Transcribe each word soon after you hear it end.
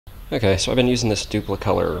Okay, so I've been using this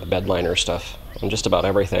Duplicolor bed liner stuff on just about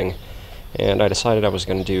everything, and I decided I was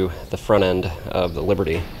going to do the front end of the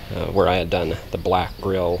Liberty, where I had done the black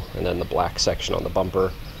grille and then the black section on the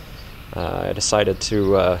bumper. I decided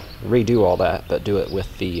to redo all that, but do it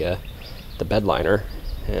with the bed liner,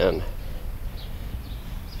 and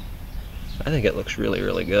I think it looks really,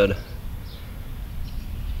 really good.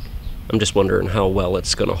 I'm just wondering how well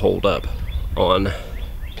it's going to hold up on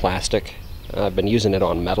plastic. I've been using it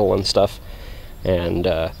on metal and stuff, and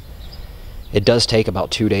it does take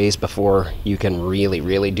about 2 days before you can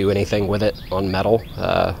really do anything with it on metal,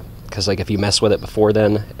 because like if you mess with it before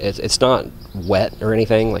then, it's not wet or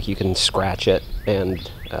anything. Like you can scratch it,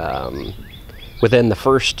 and within the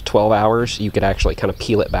first 12 hours you could actually kind of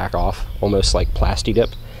peel it back off, almost like Plasti Dip,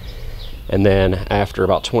 and then after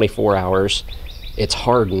about 24 hours it's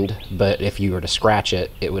hardened, but if you were to scratch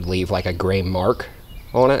it, it would leave like a gray mark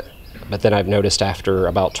on it. But then I've noticed after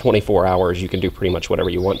about 24 hours you can do pretty much whatever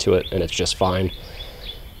you want to it, and it's just fine.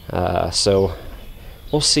 So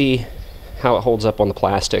we'll see how it holds up on the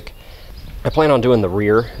plastic. I plan on doing the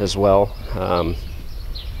rear as well.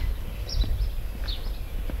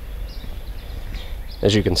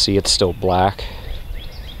 As you can see, it's still black,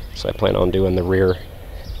 so I plan on doing the rear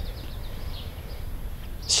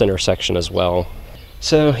center section as well.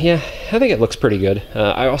 So yeah, I think it looks pretty good.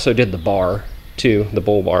 I also did the bar too, the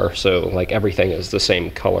bull bar, so like everything is the same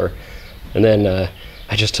color. And then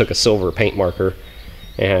I just took a silver paint marker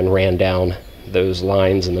and ran down those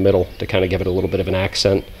lines in the middle to kind of give it a little bit of an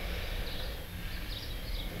accent.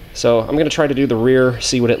 So I'm going to try to do the rear,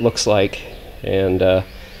 see what it looks like, and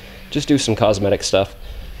just do some cosmetic stuff.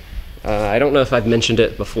 I don't know if I've mentioned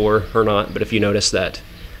it before or not, but if you notice that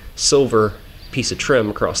silver piece of trim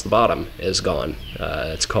across the bottom is gone.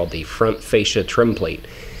 It's called the front fascia trim plate.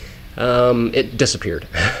 It disappeared.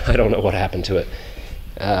 I don't know what happened to it.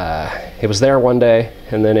 It was there one day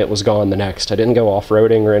and then it was gone the next. I didn't go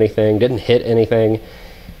off-roading or anything, didn't hit anything,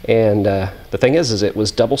 and the thing is it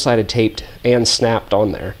was double-sided taped and snapped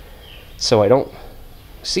on there, so I don't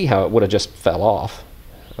see how it would have just fell off.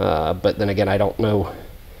 But then again, I don't know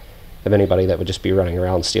of anybody that would just be running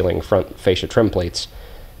around stealing front fascia trim plates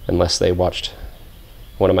unless they watched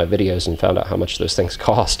one of my videos and found out how much those things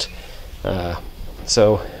cost.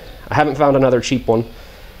 So I haven't found another cheap one,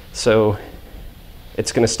 so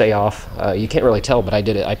it's gonna stay off. You can't really tell, but I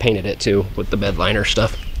did it. I painted it too with the bed liner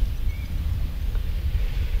stuff.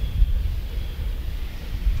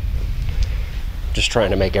 Just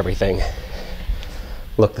trying to make everything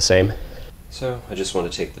look the same. So I just want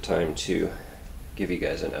to take the time to give you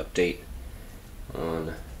guys an update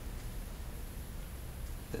on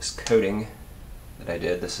this coating that I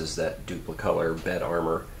did. This is that Duplicolor bed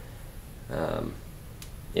armor.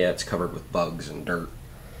 Yeah, it's covered with bugs and dirt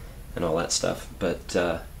and all that stuff, but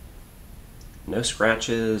no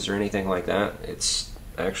scratches or anything like that. It's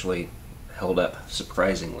actually held up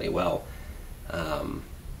surprisingly well.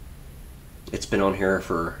 It's been on here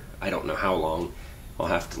for I don't know how long. I'll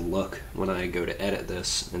have to look when I go to edit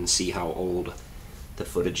this and see how old the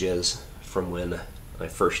footage is from when I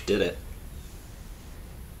first did it.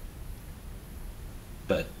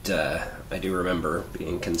 But I do remember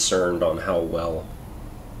being concerned on how well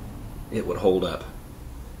it would hold up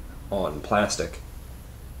on plastic,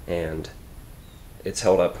 and it's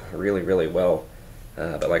held up really well.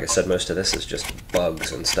 But like I said, most of this is just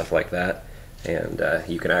bugs and stuff like that, and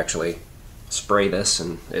you can actually spray this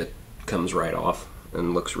and it comes right off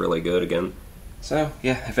and looks really good again. So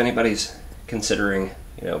yeah, if anybody's considering,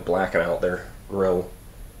 you know, blacking out their grille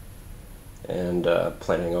and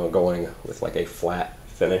planning on going with like a flat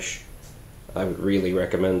finish, I would really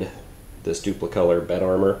recommend this Duplicolor bed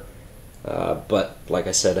armor. But like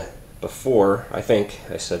I said before, I think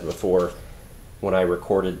I said before when I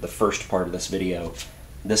recorded the first part of this video,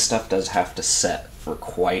 this stuff does have to set for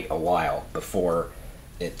quite a while before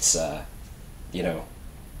it's you know,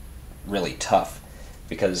 really tough.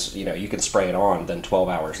 Because, you know, you can spray it on, then 12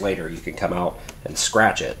 hours later you can come out and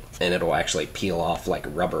scratch it and it'll actually peel off like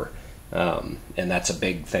rubber. And that's a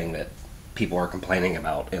big thing that people are complaining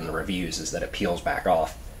about in the reviews, is that it peels back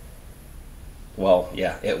off. Well,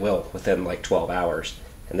 yeah, it will within like 12 hours.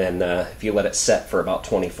 And then if you let it set for about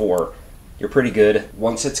 24, you're pretty good.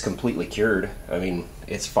 Once it's completely cured, I mean,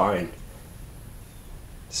 it's fine.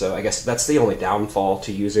 So I guess that's the only downfall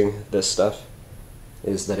to using this stuff,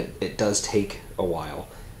 is that it does take a while.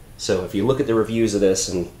 So if you look at the reviews of this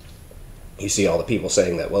and you see all the people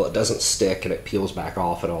saying that, well, it doesn't stick and it peels back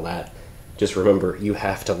off and all that, just remember, you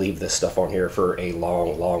have to leave this stuff on here for a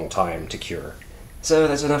long time to cure. So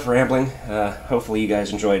that's enough rambling. Hopefully you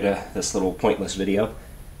guys enjoyed this little pointless video.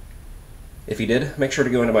 If you did, make sure to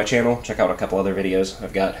go into my channel, check out a couple other videos.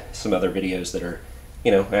 I've got some other videos that are,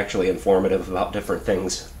 actually informative about different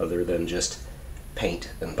things other than just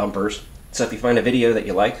paint and bumpers. So if you find a video that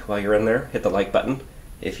you like while you're in there, hit the like button.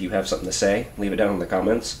 If you have something to say, leave it down in the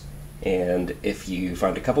comments. And if you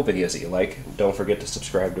find a couple videos that you like, don't forget to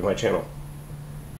subscribe to my channel.